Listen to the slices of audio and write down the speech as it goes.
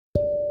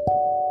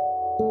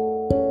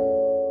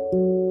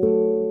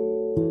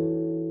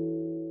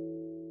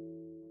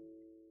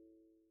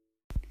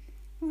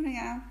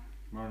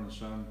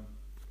Sam.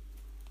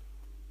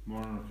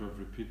 Morning,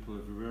 recovery people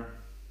everywhere.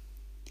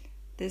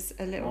 There's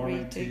a little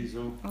Morning, reading.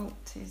 Teasel. Oh,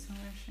 Teasel,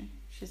 where is she?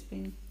 She's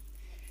been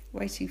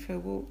waiting for a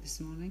walk this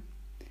morning.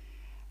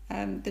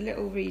 The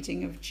little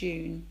reading of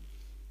June.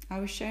 I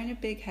was shown a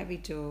big heavy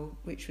door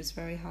which was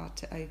very hard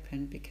to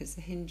open because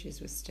the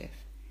hinges were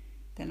stiff.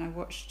 Then I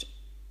watched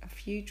a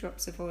few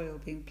drops of oil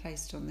being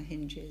placed on the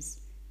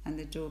hinges and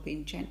the door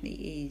being gently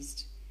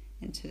eased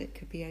until it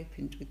could be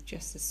opened with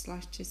just the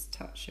slightest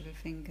touch of a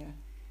finger.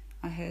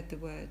 I heard the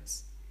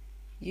words,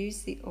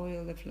 "Use the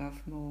oil of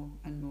love more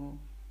and more,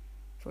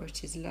 for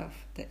it is love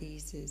that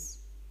eases.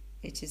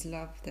 It is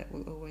love that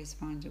will always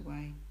find a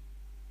way.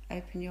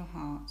 Open your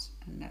heart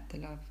and let the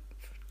love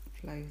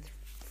flow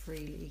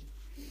freely."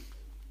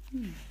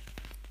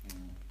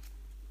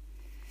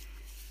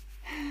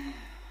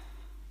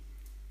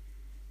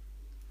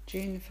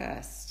 June the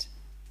 1st.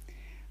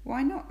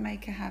 Why not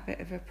make a habit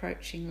of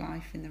approaching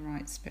life in the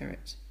right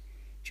spirit,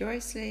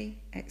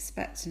 joyously,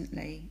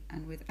 expectantly,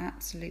 and with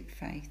absolute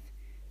faith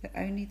that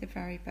only the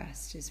very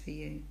best is for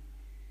you?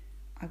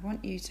 I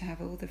want you to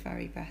have all the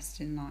very best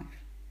in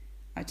life.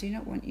 I do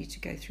not want you to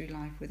go through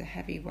life with a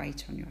heavy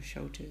weight on your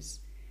shoulders,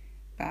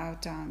 bowed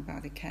down by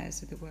the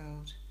cares of the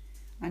world.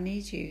 I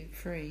need you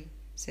free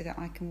so that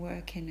I can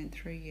work in and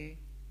through you.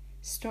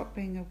 Stop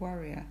being a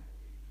worrier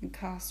and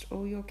cast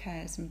all your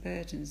cares and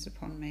burdens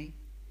upon me.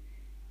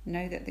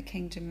 Know that the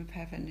kingdom of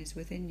heaven is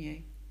within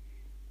you.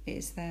 It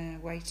is there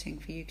waiting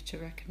for you to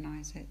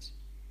recognize it.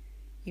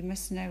 You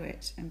must know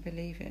it and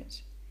believe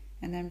it,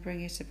 and then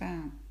bring it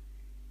about.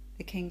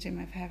 The kingdom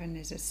of heaven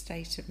is a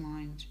state of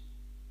mind,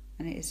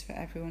 and it is for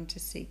everyone to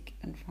seek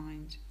and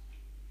find.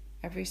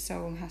 Every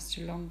soul has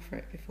to long for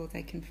it before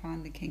they can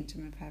find the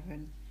kingdom of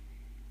heaven.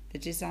 The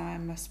desire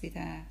must be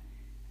there,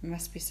 and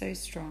must be so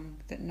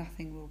strong that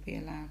nothing will be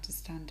allowed to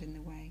stand in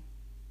the way.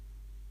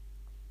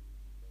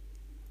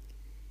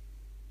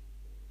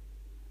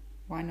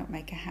 Why not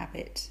make a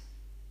habit?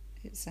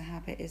 It's a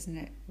habit, isn't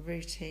it?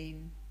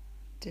 Routine,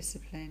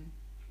 discipline.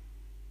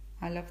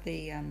 I love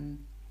the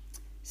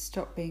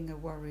stop being a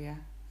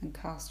worrier and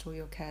cast all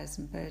your cares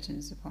and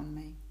burdens upon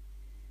me.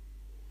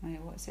 I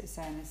mean, what's it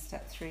saying in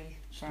step 3?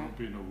 Stop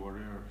being a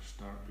warrior,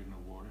 start being a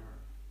warrior.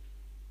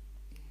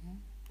 Yeah.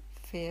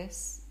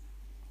 Fierce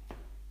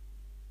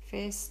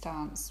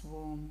stance,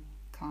 warm,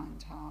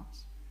 kind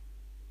heart.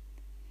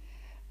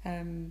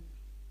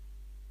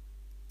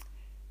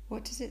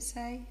 What does it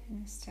say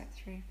in this step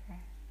 3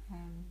 prayer?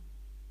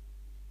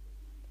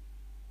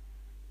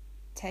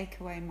 Take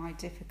away my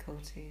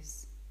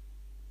difficulties.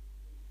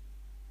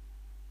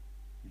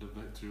 The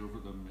victory over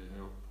them may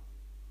help.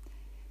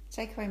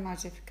 Take away my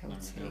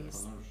difficulties. Help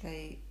others.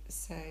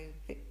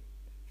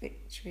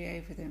 Victory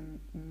over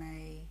them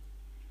may.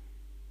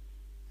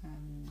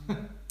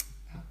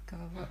 Oh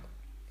God!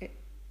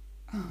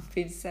 I've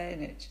been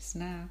saying it just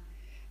now.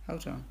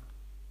 Hold on.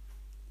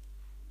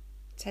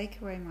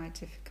 Take away my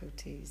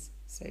difficulties,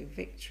 so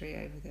victory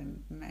over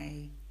them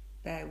may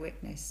bear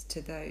witness to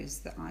those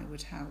that I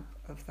would help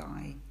of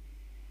thy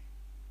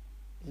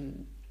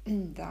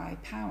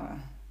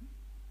power,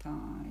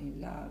 thy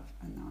love,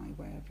 and thy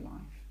way of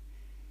life.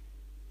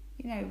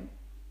 You know,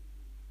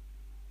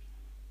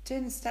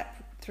 doing the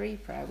step 3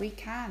 prayer, we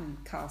can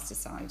cast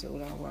aside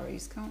all our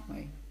worries, can't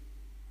we?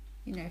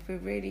 You know, if we're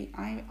really,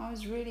 I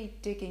was really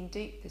digging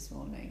deep this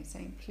morning,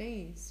 saying,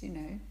 please, you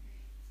know,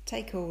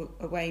 take all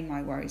away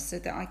my worries so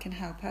that I can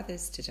help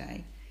others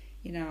today.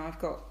 You know, I've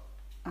got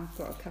a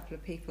couple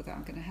of people that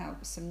I'm going to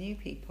help, some new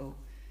people,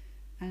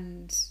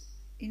 and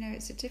you know,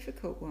 it's a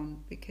difficult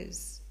one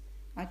because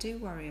I do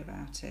worry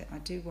about it. I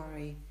do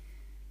worry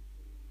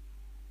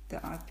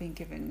that I've been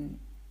given,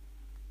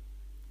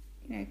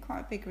 you know,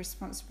 quite a big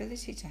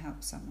responsibility to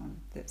help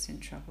someone that's in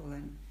trouble,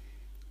 and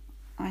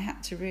I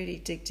had to really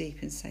dig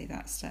deep and say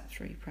that step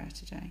 3 prayer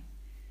today,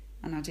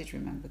 and I did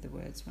remember the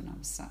words when I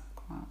was sat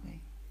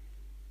quietly.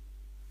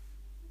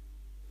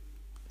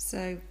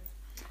 So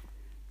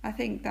I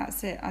think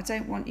that's it. I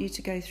don't want you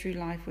to go through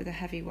life with a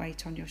heavy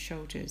weight on your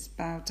shoulders,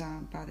 bowed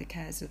down by the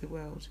cares of the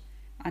world.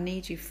 I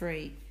need you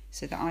free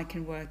so that I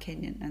can work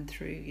in and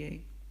through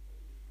you.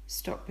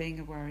 Stop being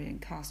a worry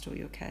and cast all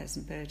your cares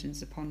and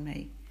burdens upon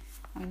me.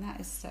 I mean, that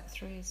is step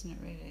 3, isn't it,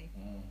 really?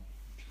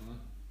 Actually.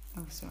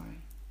 Oh, sorry.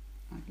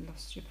 I've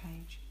lost your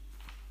page.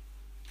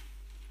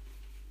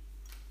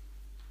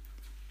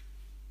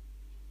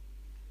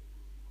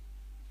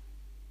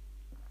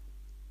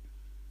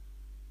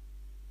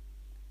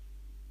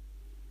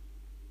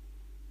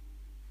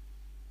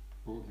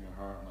 Open your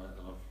heart and let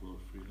the love flow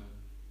freely.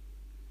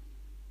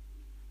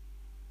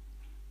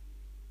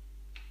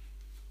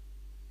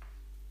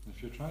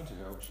 If you're trying to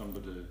help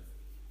somebody,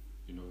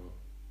 you know,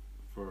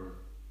 for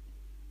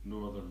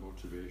no other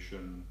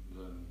motivation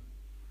than,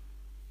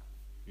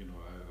 you know,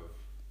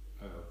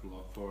 out of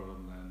love for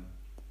them, then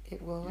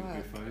It will you'll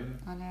work. be fine.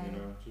 I know. You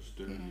know, just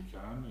do what you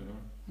can, you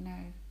know. I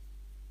know.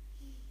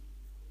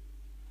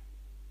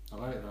 I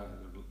like that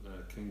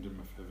the kingdom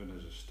of heaven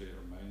is a state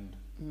of mind.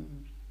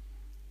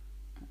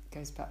 It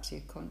goes back to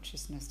your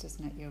consciousness,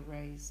 doesn't it? Your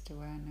raised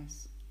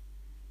awareness.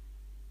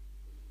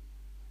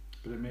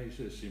 but it makes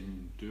it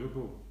seem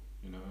doable,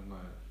 and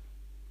like,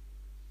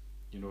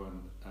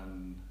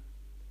 and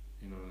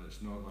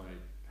it's not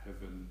like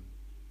heaven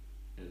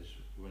is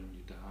when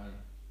you die,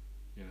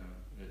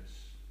 it's,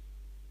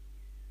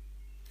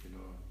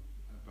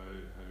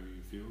 about how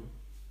you feel.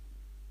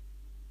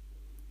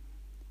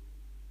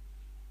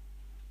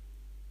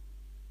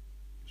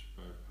 It's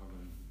about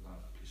having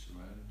that peace of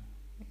mind.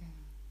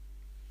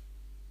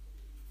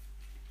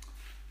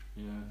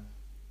 Yeah.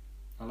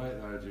 I like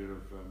the idea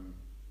of,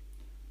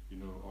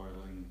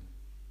 oiling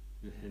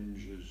the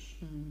hinges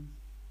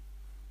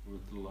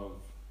with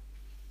love,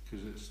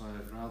 because it's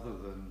like, rather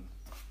than,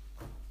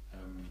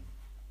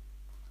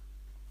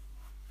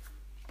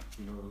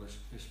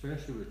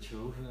 especially with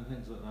children and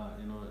things like that,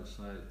 it's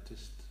like,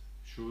 just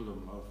show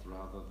them love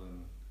rather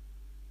than,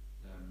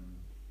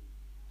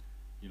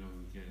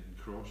 getting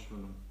cross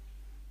with them.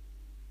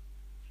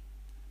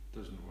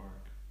 Doesn't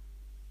work.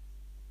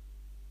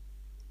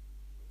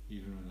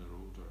 Even when they're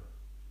older.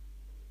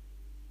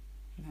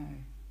 No.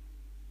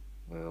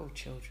 We're all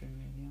children,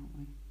 really, aren't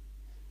we?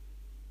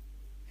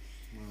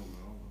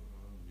 Well,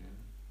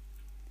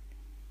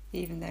 yeah.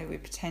 Even though we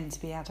pretend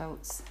to be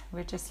adults,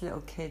 we're just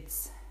little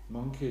kids.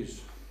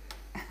 Monkeys.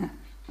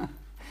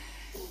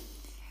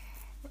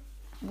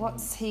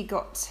 What's he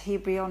got? He'll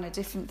be on a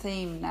different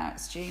theme now.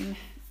 It's June.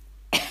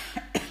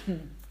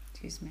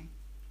 Excuse me.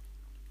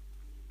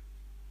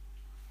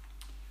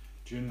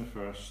 June the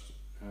 1st.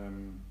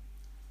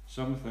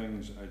 Some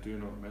things I do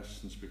not miss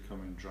since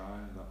becoming dry,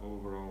 that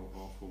overall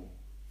awful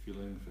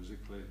feeling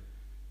physically,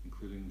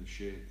 including the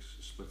shakes,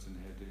 splitting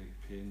headache,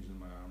 pains in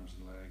my arms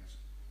and legs,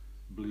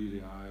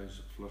 bleary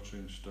eyes,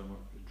 fluttering stomach,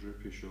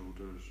 droopy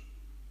shoulders,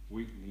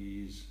 weak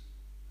knees,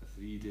 a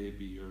 3-day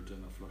beard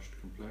and a flushed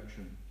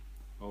complexion,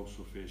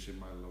 also facing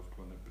my loved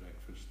one at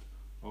breakfast,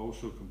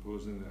 also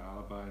composing the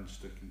alibi and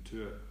sticking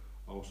to it,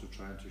 also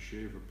trying to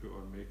shave or put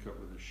on makeup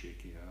with a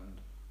shaky hand,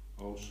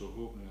 also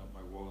opening up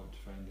my wallet to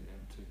find it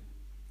empty.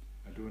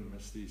 I don't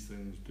miss these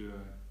things, do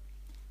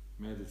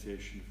I?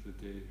 Meditation for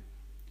the day.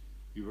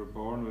 You were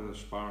born with a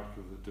spark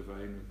of the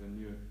divine within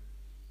you.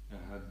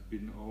 It had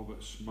been all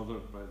but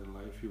smothered by the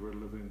life you were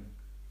living.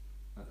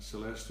 That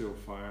celestial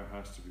fire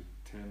has to be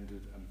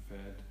tended and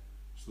fed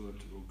so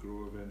that it will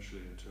grow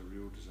eventually into a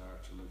real desire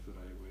to live the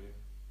right way.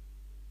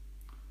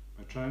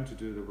 By trying to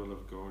do the will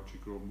of God, you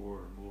grow more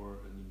and more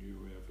in the new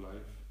way of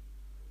life.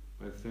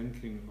 By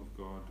thinking of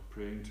God,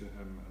 praying to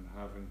Him and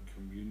having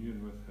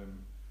communion with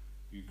Him,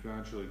 you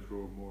gradually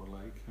grow more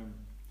like Him.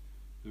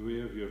 The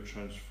way of your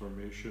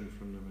transformation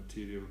from the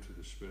material to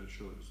the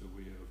spiritual is the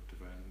way of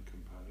divine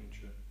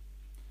companionship.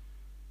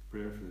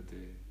 Prayer for the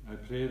day. I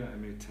pray that I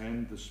may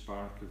tend the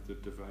spark of the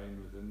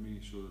divine within me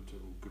so that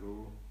it will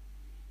grow.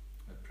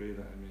 I pray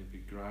that I may be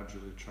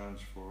gradually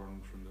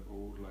transformed from the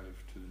old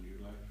life to the new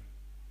life.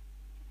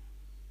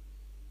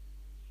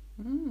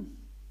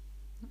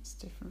 That's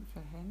different for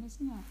him,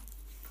 isn't it?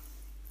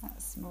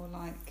 That's more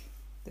like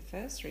the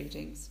first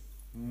readings.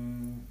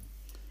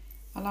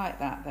 I like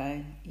that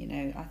though.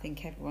 I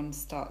think everyone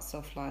starts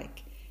off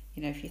like,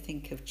 if you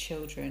think of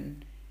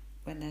children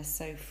when they're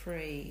so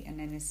free and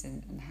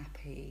innocent and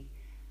happy,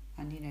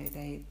 and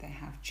they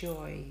have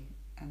joy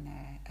and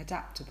they're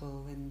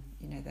adaptable and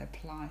they're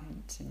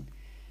pliant,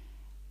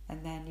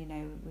 and then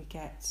we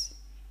get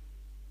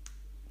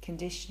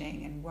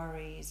conditioning and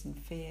worries and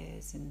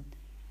fears and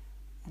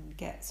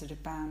get sort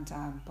of bound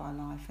down by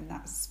life, and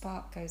that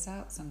spark goes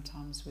out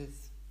sometimes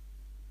with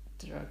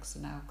drugs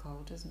and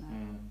alcohol, doesn't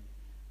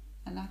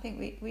it? And I think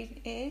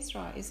it is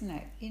right, isn't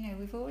it?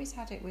 We've always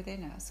had it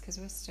within us because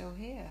we're still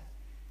here,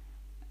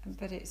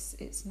 but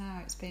it's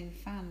now it's being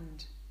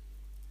fanned,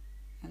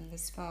 and the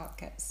spark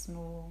gets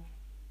more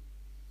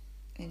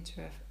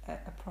into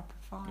a proper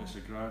fire. It's a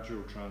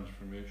gradual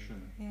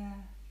transformation. Yeah.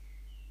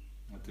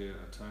 A day at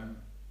a time.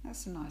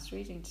 That's a nice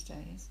reading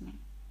today, isn't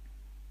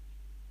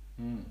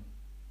it?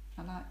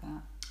 I like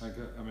that.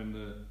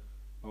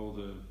 All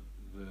the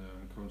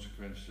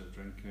consequences of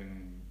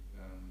drinking,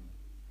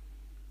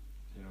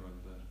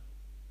 and the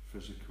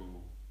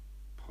physical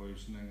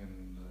poisoning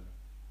and the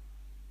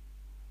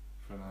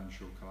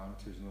financial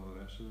calamities and all the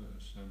rest of it.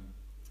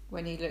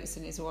 When he looks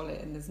in his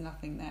wallet and there's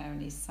nothing there,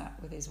 and he's sat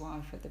with his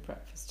wife at the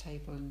breakfast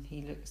table and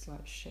he looks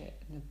like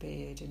shit and a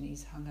beard and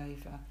he's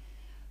hungover.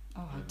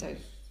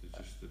 It's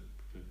just the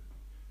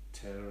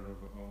terror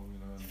of it all,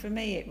 For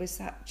me, it was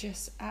that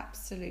just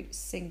absolute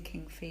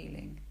sinking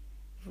feeling,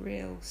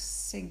 real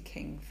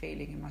sinking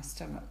feeling in my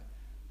stomach.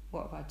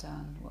 What have I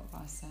done? What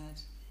have I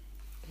said?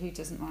 Who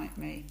doesn't like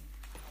me?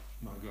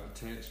 I got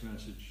a text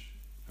message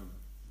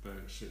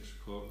about 6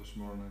 o'clock this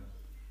morning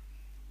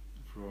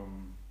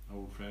from an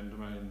old friend of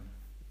mine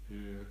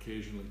who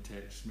occasionally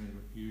texts me,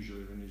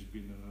 usually when he's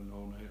been in an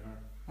all-nighter.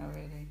 Oh,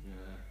 really?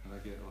 Yeah, and I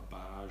get a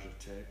barrage of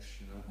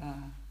texts,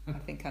 I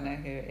think I know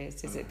who it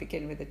is. Does it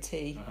begin with a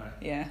T?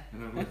 Yeah.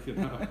 And I'm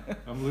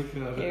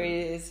looking at Here it. he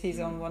is. He's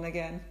on one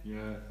again.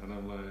 Yeah, and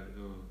I'm like,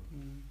 oh.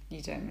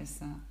 You don't miss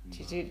that.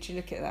 No. Do you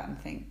look at that and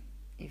think,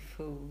 you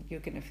fool, you're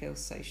going to feel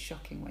so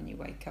shocking when you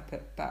wake up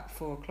at about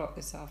 4 o'clock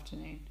this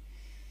afternoon.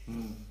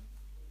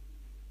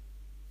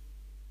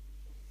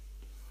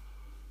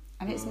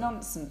 And it's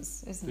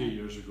nonsense, isn't 3 it?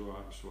 years ago,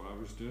 that's what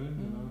I was doing,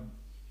 you know.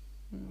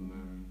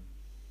 And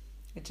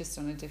It's just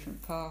on a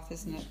different path,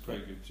 isn't it's it?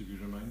 quite good to be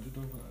reminded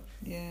of that.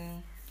 Yeah.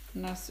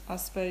 And I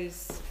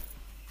suppose,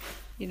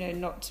 you know,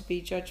 not to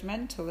be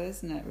judgmental,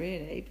 isn't it,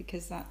 really?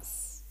 Because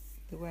that's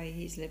the way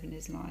he's living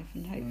his life.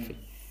 And hopefully,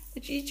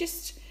 but you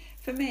just,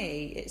 for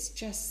me, it's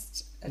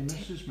just He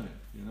misses me,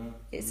 you know.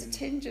 It's a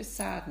tinge of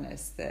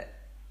sadness that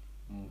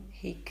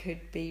he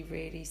could be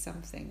really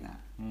something that,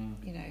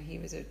 you know, he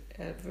was a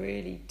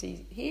really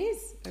he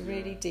is a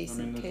really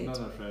decent there's kid.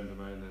 another friend of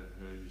mine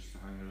that I used to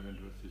hang around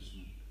with is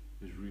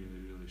really,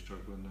 really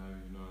struggling now,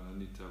 you know, and I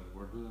need to have a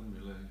word with him,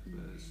 really.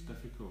 But it's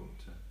difficult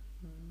to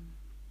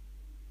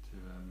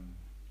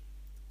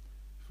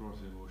for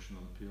the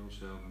emotional appeal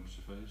seldom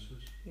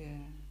suffices. Yeah.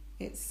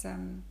 It's up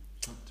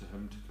to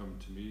him to come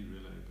to me,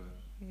 really, but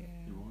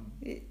he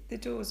won't. The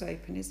door's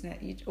open, isn't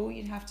it? All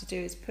you'd have to do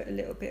is put a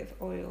little bit of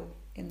oil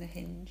in the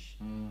hinge.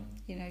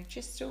 You know,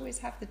 just always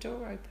have the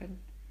door open.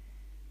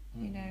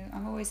 You know,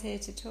 I'm always here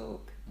to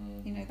talk.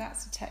 You know,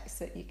 that's a text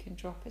that you can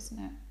drop, isn't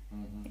it?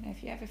 You know,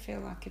 if you ever feel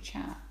like a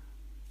chat,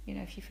 you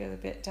know, if you feel a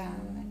bit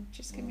down, then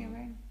just give me a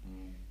ring.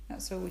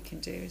 That's all we can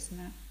do, isn't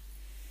it?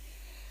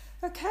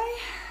 Okay,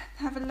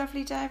 have a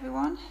lovely day,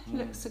 everyone.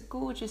 Looks a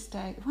gorgeous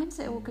day. When's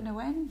it all going to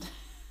end?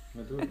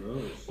 I don't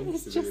know.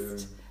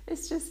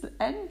 It's just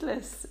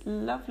endless,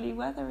 lovely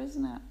weather,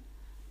 isn't it?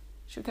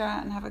 Should we go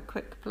out and have a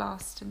quick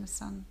blast in the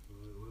sun?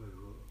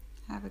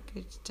 Have a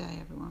good day,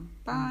 everyone.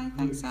 Bye.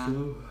 Thanks,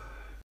 Al.